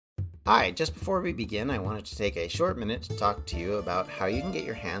Hi, just before we begin, I wanted to take a short minute to talk to you about how you can get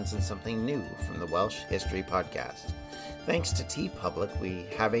your hands on something new from the Welsh History Podcast. Thanks to TeePublic, we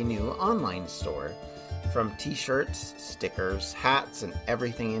have a new online store. From t-shirts, stickers, hats, and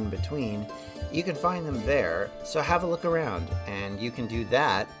everything in between, you can find them there, so have a look around, and you can do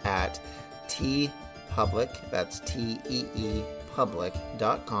that at TeePublic, that's T-E-E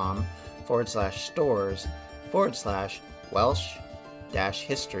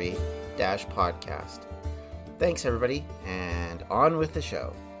public.com/stores/Welsh-history-podcast. Thanks, everybody, and on with the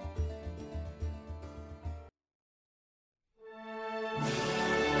show.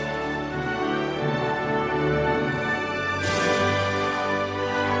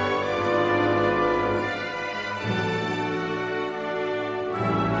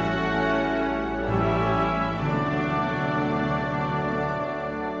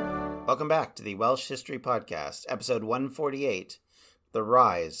 Welcome back to the Welsh History Podcast, episode 148, The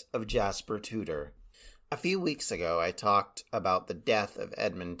Rise of Jasper Tudor. A few weeks ago, I talked about the death of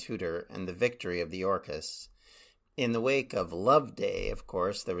Edmund Tudor and the victory of the Yorkists. In the wake of Love Day, of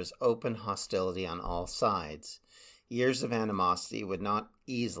course, there was open hostility on all sides. Years of animosity would not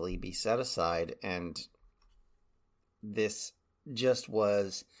easily be set aside, and this just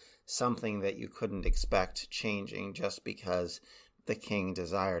was something that you couldn't expect changing just because the king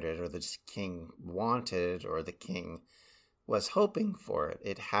desired it, or the king wanted it, or the king was hoping for it.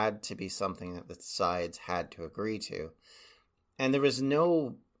 It had to be something that the sides had to agree to. And there was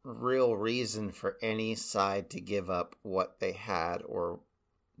no real reason for any side to give up what they had or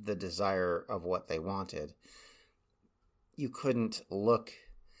the desire of what they wanted. You couldn't look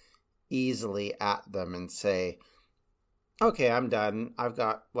easily at them and say, okay, I'm done. I've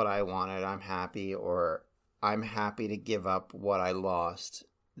got what I wanted. I'm happy, or I'm happy to give up what I lost.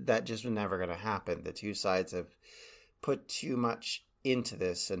 That just was never going to happen. The two sides have put too much into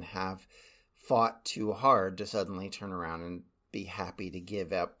this and have fought too hard to suddenly turn around and be happy to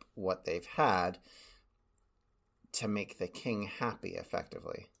give up what they've had to make the king happy,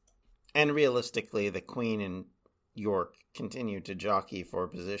 effectively. And realistically, the Queen and York continued to jockey for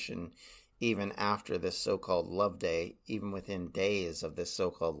position even after this so-called Love Day, even within days of this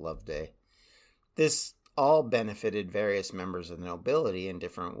so-called Love Day. This all benefited various members of the nobility in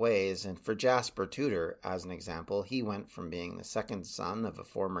different ways, and for Jasper Tudor, as an example, he went from being the second son of a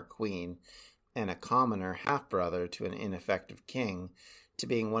former queen and a commoner half-brother to an ineffective king, to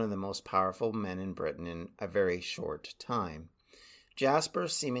being one of the most powerful men in Britain in a very short time. Jasper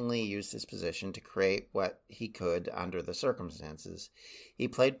seemingly used his position to create what he could under the circumstances. He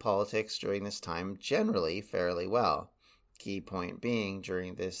played politics during this time generally fairly well, key point being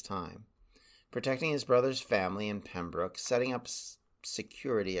during this time. Protecting his brother's family in Pembroke, setting up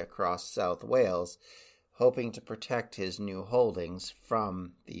security across South Wales, hoping to protect his new holdings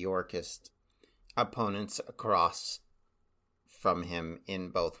from the Yorkist opponents across from him in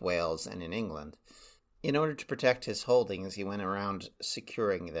both Wales and in England. In order to protect his holdings, he went around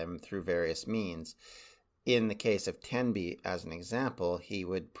securing them through various means. In the case of Tenby, as an example, he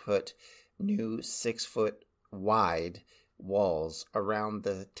would put new 6-foot wide walls around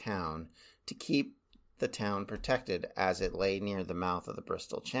the town to keep the town protected as it lay near the mouth of the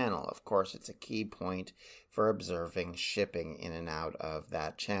Bristol Channel. Of course, it's a key point for observing shipping in and out of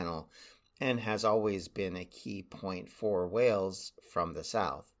that channel, and has always been a key point for Wales from the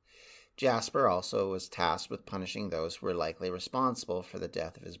south. Jasper also was tasked with punishing those who were likely responsible for the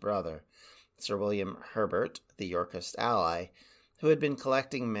death of his brother. Sir William Herbert, the Yorkist ally, who had been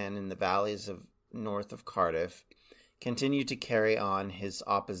collecting men in the valleys of north of Cardiff, continued to carry on his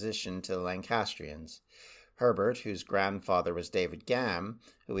opposition to the Lancastrians. Herbert, whose grandfather was David Gam,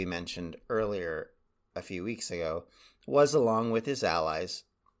 who we mentioned earlier a few weeks ago, was, along with his allies,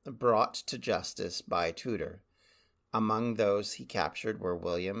 brought to justice by Tudor. Among those he captured were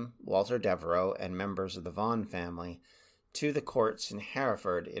William, Walter Devereux, and members of the Vaughan family, to the courts in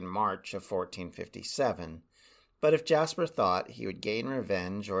Hereford in March of 1457. But if Jasper thought he would gain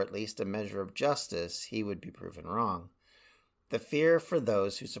revenge, or at least a measure of justice, he would be proven wrong. The fear for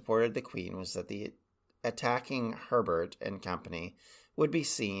those who supported the Queen was that the attacking Herbert and company would be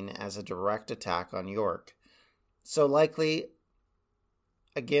seen as a direct attack on York. So likely,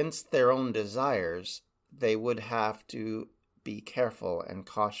 against their own desires, they would have to be careful and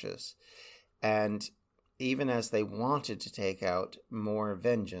cautious. And even as they wanted to take out more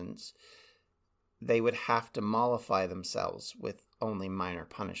vengeance, they would have to mollify themselves with only minor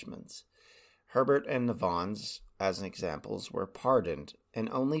punishments. Herbert and the Vaughans, as examples, were pardoned, and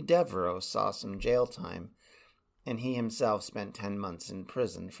only Devereux saw some jail time, and he himself spent 10 months in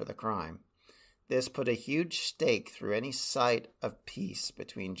prison for the crime. This put a huge stake through any sight of peace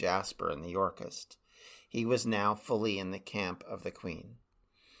between Jasper and the Yorkist. He was now fully in the camp of the Queen.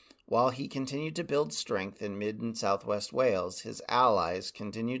 While he continued to build strength in mid and southwest Wales, his allies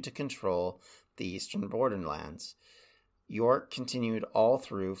continued to control the eastern borderlands. York continued all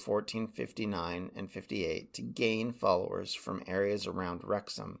through 1459 and 58 to gain followers from areas around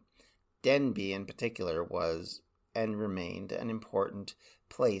Wrexham. Denbigh in particular was and remained an important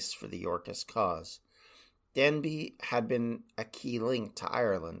place for the Yorkist cause. Denbigh had been a key link to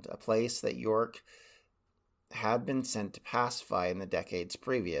Ireland, a place that York had been sent to pacify in the decades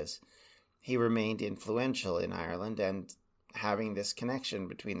previous. He remained influential in Ireland, and having this connection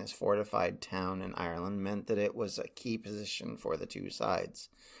between this fortified town and Ireland meant that it was a key position for the two sides.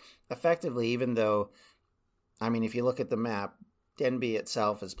 Effectively, even though, if you look at the map, Denbigh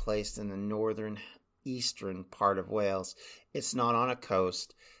itself is placed in the northern eastern part of Wales. It's not on a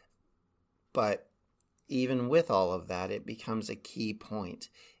coast, but even with all of that, it becomes a key point.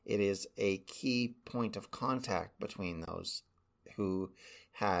 It is a key point of contact between those who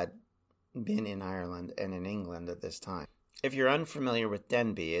had been in Ireland and in England at this time. If you're unfamiliar with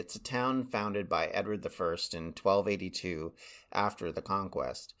Denbigh, it's a town founded by Edward I in 1282 after the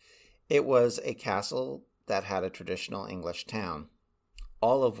conquest. It was a castle that had a traditional English town,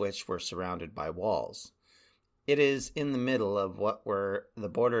 all of which were surrounded by walls. It is in the middle of what were the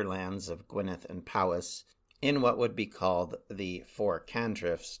borderlands of Gwynedd and Powys, in what would be called the Four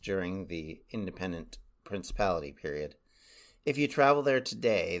Cantrefs during the independent principality period. If you travel there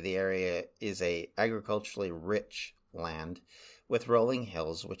today, the area is a agriculturally rich land with rolling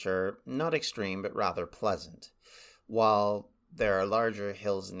hills which are not extreme but rather pleasant. While there are larger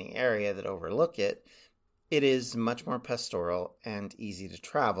hills in the area that overlook it, it is much more pastoral and easy to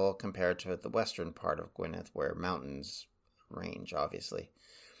travel compared to the western part of Gwynedd, where mountains range, obviously.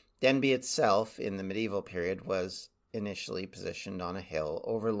 Denbigh itself, in the medieval period, was initially positioned on a hill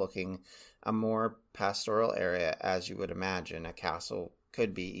overlooking a more pastoral area, as you would imagine a castle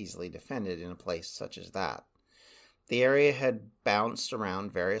could be easily defended in a place such as that. The area had bounced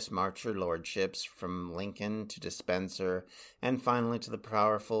around various marcher lordships from Lincoln to Despencer and finally to the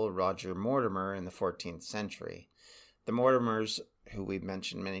powerful Roger Mortimer in the 14th century. The Mortimers, who we've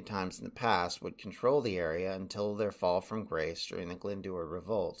mentioned many times in the past, would control the area until their fall from grace during the Glyndŵr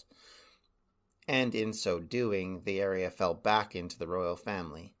Revolt. And in so doing, the area fell back into the royal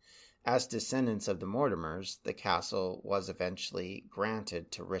family. As descendants of the Mortimers, the castle was eventually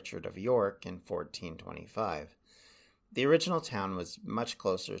granted to Richard of York in 1425. The original town was much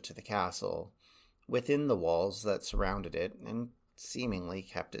closer to the castle, within the walls that surrounded it, and seemingly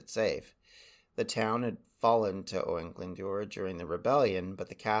kept it safe. The town had fallen to Owain Glyndŵr during the rebellion, but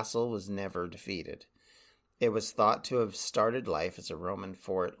the castle was never defeated. It was thought to have started life as a Roman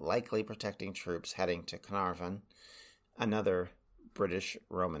fort, likely protecting troops heading to Carnarvon, another British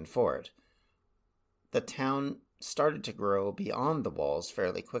Roman fort. The town started to grow beyond the walls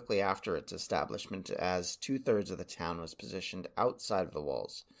fairly quickly after its establishment, as 2/3 of the town was positioned outside of the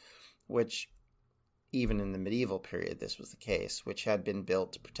walls, which, even in the medieval period, this was the case, which had been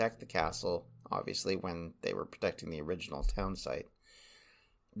built to protect the castle, obviously when they were protecting the original town site.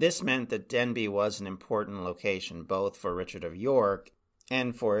 This meant that Denbigh was an important location both for Richard of York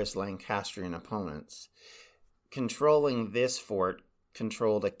and for his Lancastrian opponents. Controlling this fort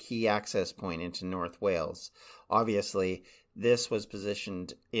controlled a key access point into North Wales. Obviously, this was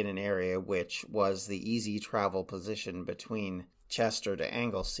positioned in an area which was the easy travel position between Chester to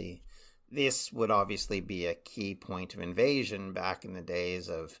Anglesey. This would obviously be a key point of invasion back in the days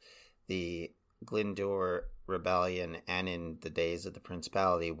of the Glyndŵr Rebellion and in the days of the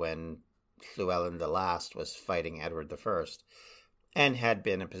Principality when Llewellyn the Last was fighting Edward I, and had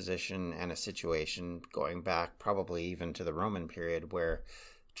been a position and a situation going back probably even to the Roman period where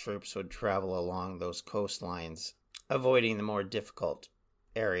troops would travel along those coastlines, avoiding the more difficult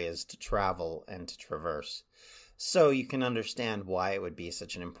areas to travel and to traverse. So you can understand why it would be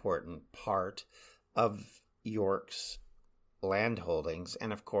such an important part of York's land holdings,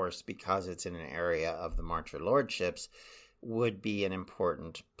 and of course, because it's in an area of the Marcher Lordships, would be an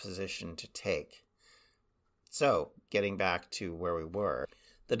important position to take. So, getting back to where we were,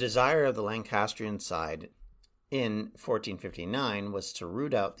 the desire of the Lancastrian side in 1459 was to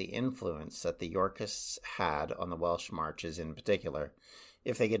root out the influence that the Yorkists had on the Welsh marches in particular.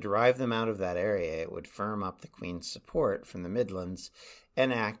 If they could drive them out of that area, it would firm up the Queen's support from the Midlands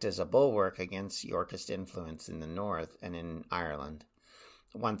and act as a bulwark against Yorkist influence in the north and in Ireland.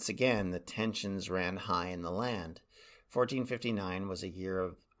 Once again, the tensions ran high in the land. 1459 was a year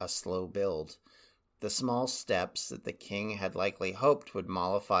of a slow build. The small steps that the king had likely hoped would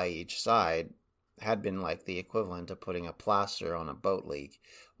mollify each side had been like the equivalent of putting a plaster on a boat leak,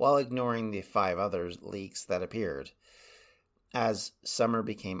 while ignoring the 5 other leaks that appeared. As summer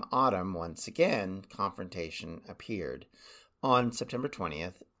became autumn once again, confrontation appeared. On September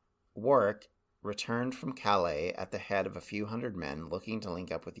 20th, Warwick returned from Calais at the head of a few hundred men looking to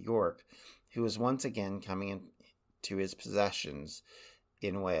link up with York, who was once again coming into his possessions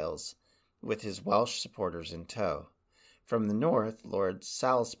in Wales, with his Welsh supporters in tow. From the north, Lord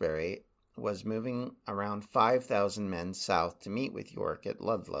Salisbury was moving around 5,000 men south to meet with York at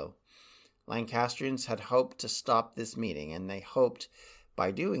Ludlow. Lancastrians had hoped to stop this meeting, and they hoped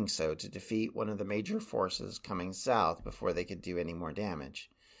by doing so to defeat one of the major forces coming south before they could do any more damage.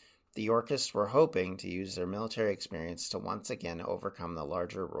 The Yorkists were hoping to use their military experience to once again overcome the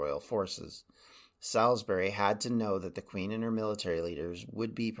larger royal forces. Salisbury had to know that the Queen and her military leaders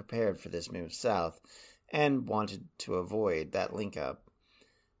would be prepared for this move south, and wanted to avoid that link-up.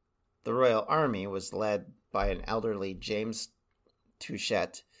 The royal army was led by an elderly James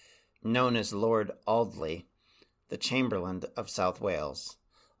Touchet, known as Lord Audley, the Chamberlain of South Wales.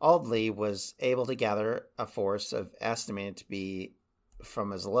 Audley was able to gather a force of estimated to be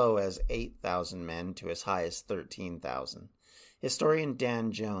from as low as 8,000 men to as high as 13,000. Historian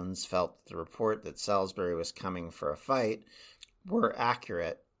Dan Jones felt that the report that Salisbury was coming for a fight were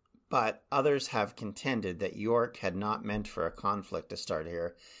accurate, but others have contended that York had not meant for a conflict to start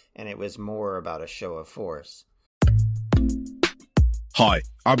here, and it was more about a show of force. Hi,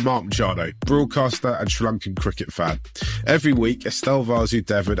 I'm Mark Machado, broadcaster and Sri Lankan cricket fan. Every week, Estelle Vasu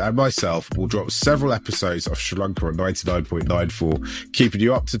Devon and myself will drop several episodes of Sri Lanka on 99.94, keeping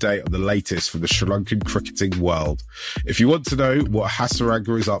you up to date on the latest from the Sri Lankan cricketing world. If you want to know what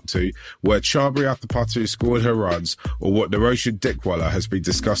Hasaranga is up to, where Chhabri Athapattu scored her runs, or what Naroshan Dickwalla has been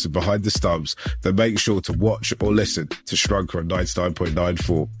discussing behind the stumps, then make sure to watch or listen to Sri Lanka on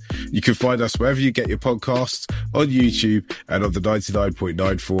 99.94. You can find us wherever you get your podcasts, on YouTube and on the 99.94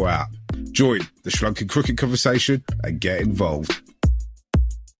 app. Join the Sri Lankan cricket conversation and get involved.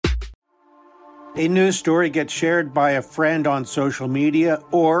 A news story gets shared by a friend on social media,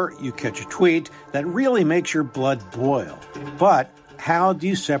 or you catch a tweet that really makes your blood boil. But how do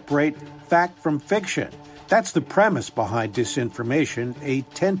you separate fact from fiction? That's the premise behind Disinformation, a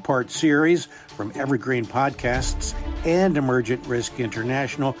 10-part series from Evergreen Podcasts and Emergent Risk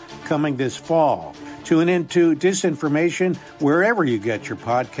International coming this fall. Tune into Disinformation wherever you get your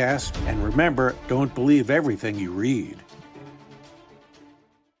podcasts. And remember, don't believe everything you read.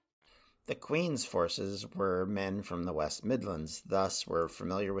 The Queen's forces were men from the West Midlands, thus were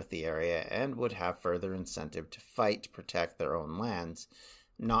familiar with the area and would have further incentive to fight to protect their own lands,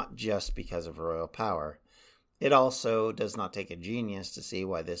 not just because of royal power. It also does not take a genius to see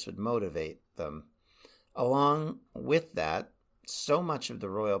why this would motivate them. Along with that, so much of the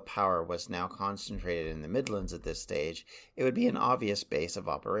royal power was now concentrated in the Midlands at this stage, it would be an obvious base of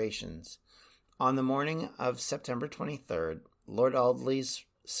operations. On the morning of September 23rd, Lord Audley's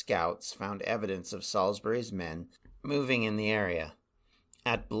scouts found evidence of Salisbury's men moving in the area.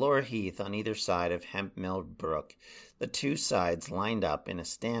 At Blore Heath on either side of Hempmill Brook, the two sides lined up in a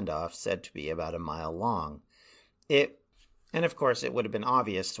standoff said to be about a mile long. And of course it would have been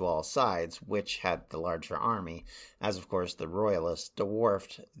obvious to all sides which had the larger army, as of course the Royalists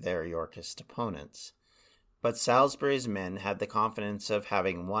dwarfed their Yorkist opponents. But Salisbury's men had the confidence of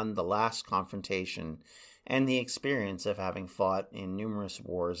having won the last confrontation and the experience of having fought in numerous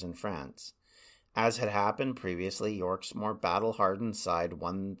wars in France. As had happened previously, York's more battle-hardened side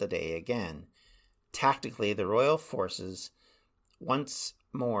won the day again. Tactically, the royal forces once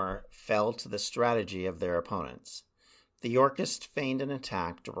more fell to the strategy of their opponents. The Yorkists feigned an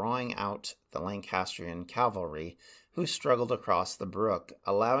attack, drawing out the Lancastrian cavalry, who struggled across the brook,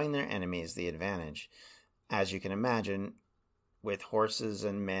 allowing their enemies the advantage. As you can imagine, with horses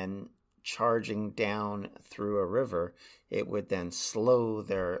and men charging down through a river, it would then slow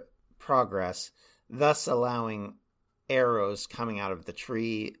their progress, thus allowing arrows coming out of the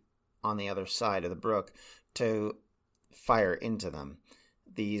tree on the other side of the brook to fire into them.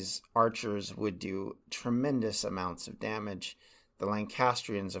 These archers would do tremendous amounts of damage. The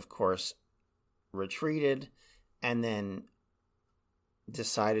Lancastrians, of course, retreated and then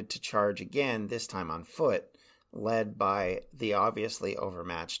decided to charge again, this time on foot, led by the obviously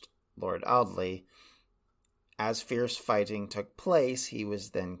overmatched Lord Audley. As fierce fighting took place, he was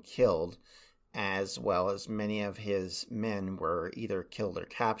then killed, as well as many of his men were either killed or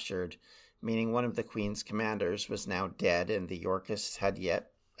captured, meaning one of the Queen's commanders was now dead and the Yorkists had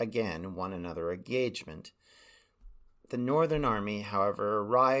yet again won another engagement. The Northern Army, however,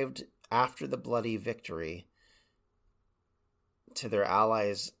 arrived after the bloody victory to their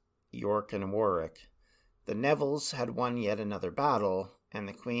allies York and Warwick. The Nevilles had won yet another battle, and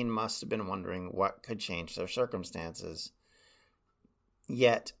the Queen must have been wondering what could change their circumstances.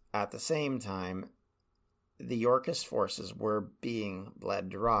 Yet, at the same time, the Yorkist forces were being bled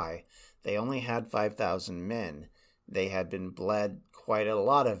dry. They only had 5,000 men. They had been bled quite a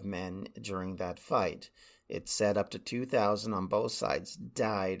lot of men during that fight. It said up to 2,000 on both sides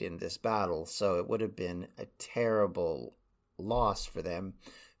died in this battle, so it would have been a terrible loss for them,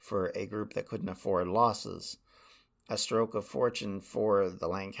 for a group that couldn't afford losses. A stroke of fortune for the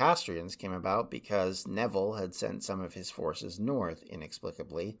Lancastrians came about because Neville had sent some of his forces north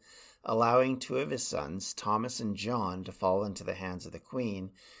inexplicably, allowing two of his sons, Thomas and John, to fall into the hands of the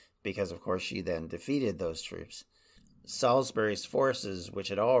Queen, because of course she then defeated those troops. Salisbury's forces, which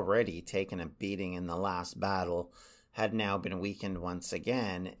had already taken a beating in the last battle, had now been weakened once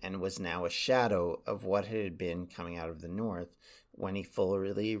again, and was now a shadow of what it had been coming out of the north when he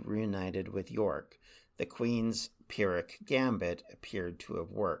fully reunited with York. The Queen's Pyrrhic gambit appeared to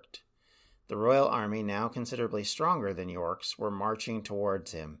have worked. The royal army, now considerably stronger than York's, were marching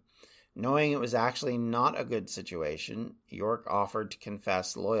towards him. Knowing it was actually not a good situation, York offered to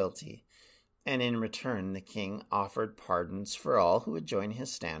confess loyalty, and in return the king offered pardons for all who would join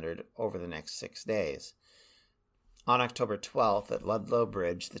his standard over the next 6 days. On October 12th, at Ludlow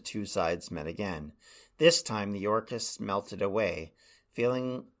Bridge, the two sides met again. This time the Yorkists melted away,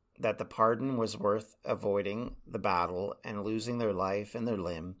 feeling that the pardon was worth avoiding the battle and losing their life and their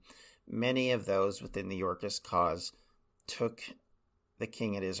limb. Many of those within the Yorkist cause took the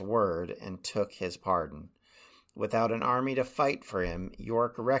king at his word and took his pardon. Without an army to fight for him,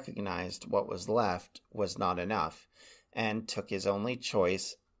 York recognized what was left was not enough, and took his only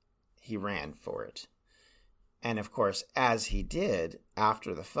choice. He ran for it. And of course, as he did,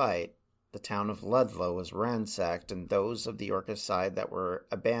 after the fight, the town of Ludlow was ransacked, and those of the Yorkist side that were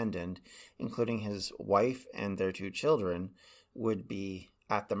abandoned, including his wife and their 2 children, would be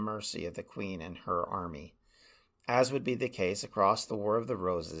at the mercy of the Queen and her army. As would be the case across the War of the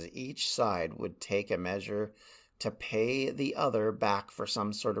Roses, each side would take a measure to pay the other back for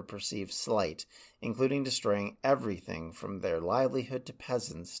some sort of perceived slight, including destroying everything from their livelihood to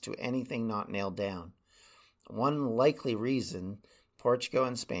peasants to anything not nailed down. One likely reason Portugal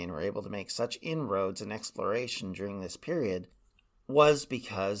and Spain were able to make such inroads and exploration during this period was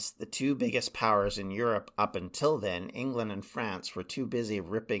because the 2 biggest powers in Europe up until then, England and France, were too busy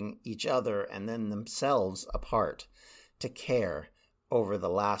ripping each other and then themselves apart to care over the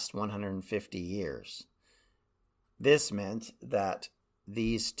last 150 years. This meant that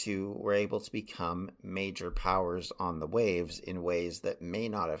these 2 were able to become major powers on the waves in ways that may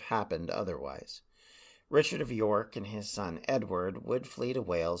not have happened otherwise. Richard of York and his son Edward would flee to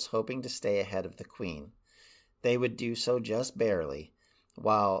Wales, hoping to stay ahead of the Queen. They would do so just barely,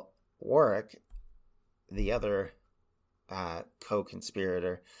 while Warwick, the other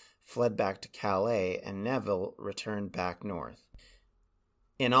co-conspirator, fled back to Calais, and Neville returned back north.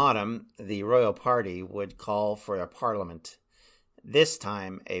 In autumn, the royal party would call for a parliament, this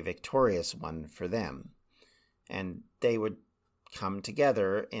time a victorious one for them, and they would come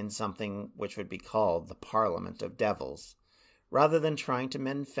together in something which would be called the Parliament of Devils. Rather than trying to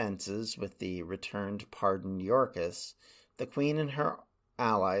mend fences with the returned pardoned Yorkists, the Queen and her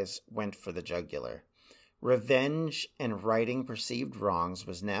allies went for the jugular. Revenge and righting perceived wrongs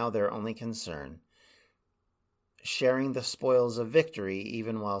was now their only concern. Sharing the spoils of victory,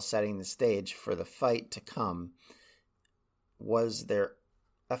 even while setting the stage for the fight to come, was their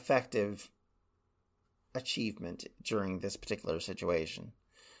effective achievement during this particular situation.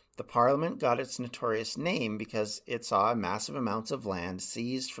 The Parliament got its notorious name because it saw massive amounts of land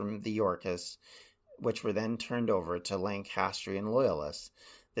seized from the Yorkists, which were then turned over to Lancastrian loyalists.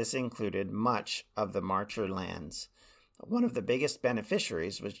 This included much of the Marcher lands. One of the biggest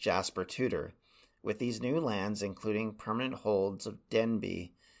beneficiaries was Jasper Tudor. With these new lands, including permanent holds of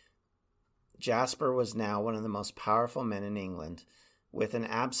Denbigh, Jasper was now one of the most powerful men in England, with an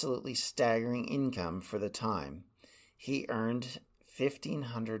absolutely staggering income for the time. He earned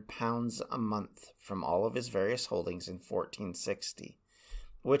 £1,500 a month from all of his various holdings in 1460,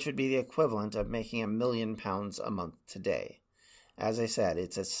 which would be the equivalent of making £1 million a month today. As I said,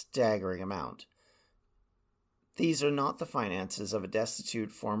 it's a staggering amount. These are not the finances of a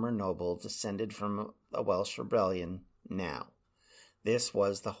destitute former noble descended from a Welsh rebellion now. This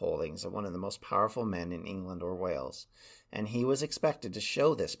was the holdings of one of the most powerful men in England or Wales, and he was expected to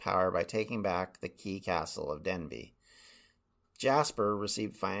show this power by taking back the key castle of Denbigh. Jasper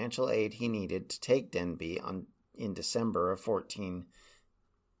received financial aid he needed to take Denbigh in December of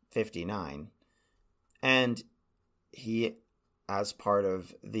 1459, and he as part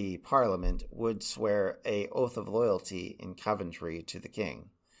of the Parliament, would swear an oath of loyalty in Coventry to the king.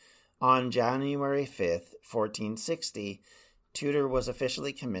 On January 5th, 1460, Tudor was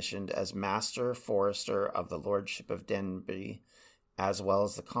officially commissioned as Master Forester of the Lordship of Denbigh, as well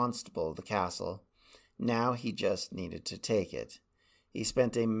as the Constable of the castle. Now he just needed to take it. He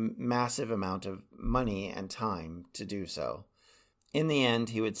spent a massive amount of money and time to do so. In the end,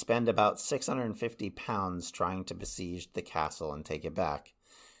 he would spend about £650 trying to besiege the castle and take it back.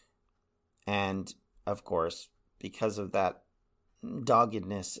 And, of course, because of that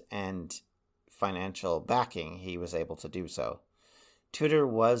doggedness and financial backing, he was able to do so. Tudor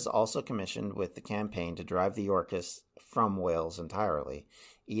was also commissioned with the campaign to drive the Yorkists from Wales entirely,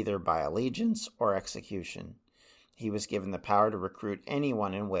 either by allegiance or execution. He was given the power to recruit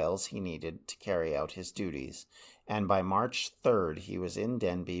anyone in Wales he needed to carry out his duties, and by March 3rd he was in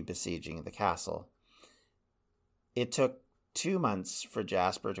Denbigh besieging the castle. It took 2 months for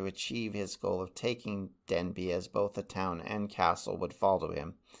Jasper to achieve his goal of taking Denbigh, as both the town and castle would follow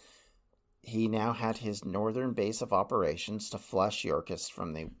him. He now had his northern base of operations to flush Yorkists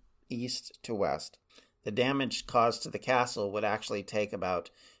from the east to west. The damage caused to the castle would actually take about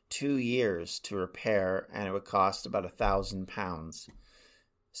 2 years to repair, and it would cost about £1,000.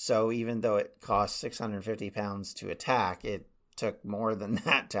 So even though it cost £650 to attack, it took more than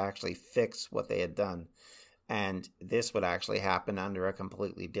that to actually fix what they had done. And this would actually happen under a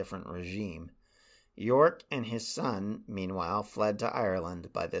completely different regime. York and his son, meanwhile, fled to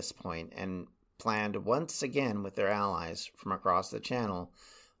Ireland by this point and planned once again with their allies from across the Channel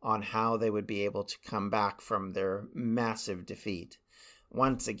on how they would be able to come back from their massive defeat.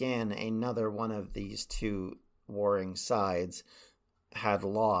 Once again, another one of these two warring sides had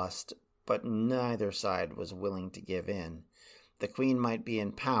lost, but neither side was willing to give in. The Queen might be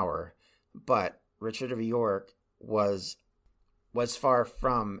in power, but Richard of York was far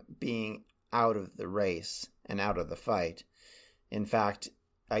from being out of the race and out of the fight. In fact,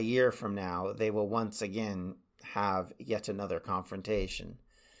 a year from now, they will once again have yet another confrontation.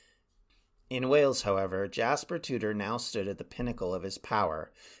 In Wales, however, Jasper Tudor now stood at the pinnacle of his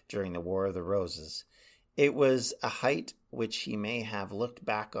power during the War of the Roses. It was a height which he may have looked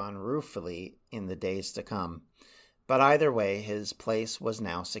back on ruefully in the days to come. But either way, his place was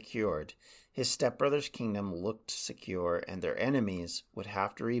now secured. His stepbrother's kingdom looked secure, and their enemies would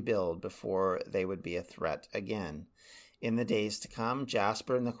have to rebuild before they would be a threat again. In the days to come,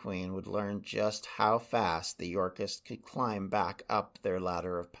 Jasper and the Queen would learn just how fast the Yorkists could climb back up their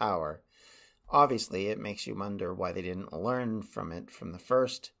ladder of power. Obviously, it makes you wonder why they didn't learn from it from the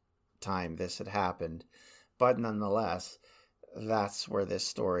first time this had happened. But nonetheless, that's where this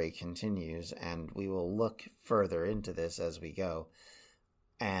story continues, and we will look further into this as we go.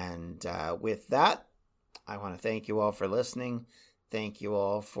 And with that, I want to thank you all for listening. Thank you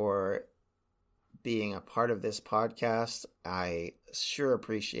all for being a part of this podcast. I sure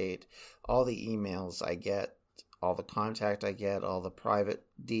appreciate all the emails I get, all the contact I get, all the private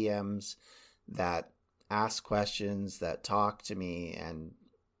DMs that ask questions, that talk to me, and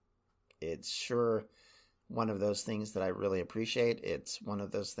it's sure one of those things that I really appreciate. It's one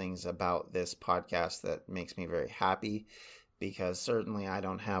of those things about this podcast that makes me very happy, because certainly I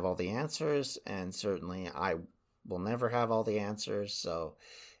don't have all the answers, and certainly I will never have all the answers, so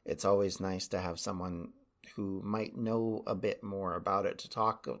it's always nice to have someone who might know a bit more about it to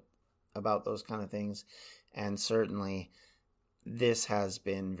talk about those kind of things, and certainly this has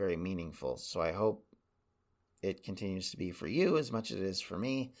been very meaningful, so I hope it continues to be for you as much as it is for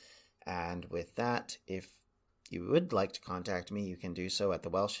me. And with that, if you would like to contact me, you can do so at the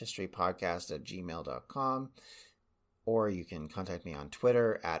Welsh History Podcast at gmail.com, or you can contact me on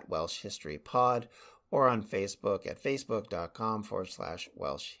Twitter at Welsh History Pod, or on Facebook at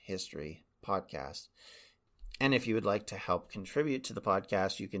facebook.com/Welsh History Podcast. And if you would like to help contribute to the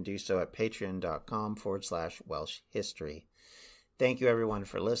podcast, you can do so at patreon.com/Welsh History. Thank you everyone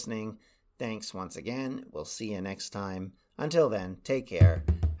for listening. Thanks once again. We'll see you next time. Until then, take care.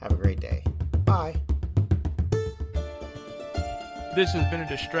 Have a great day. Bye. This has been a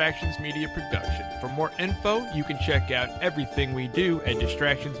Distractions Media production. For more info, you can check out everything we do at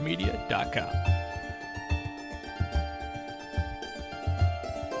distractionsmedia.com.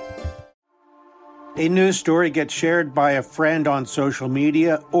 A news story gets shared by a friend on social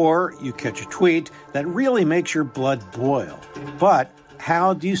media, or you catch a tweet that really makes your blood boil. But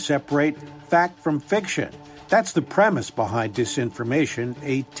how do you separate fact from fiction? That's the premise behind Disinformation,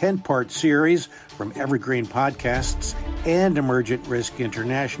 a 10-part series from Evergreen Podcasts and Emergent Risk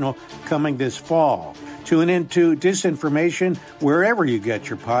International, coming this fall. Tune into Disinformation wherever you get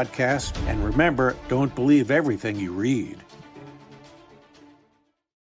your podcasts, and remember, don't believe everything you read.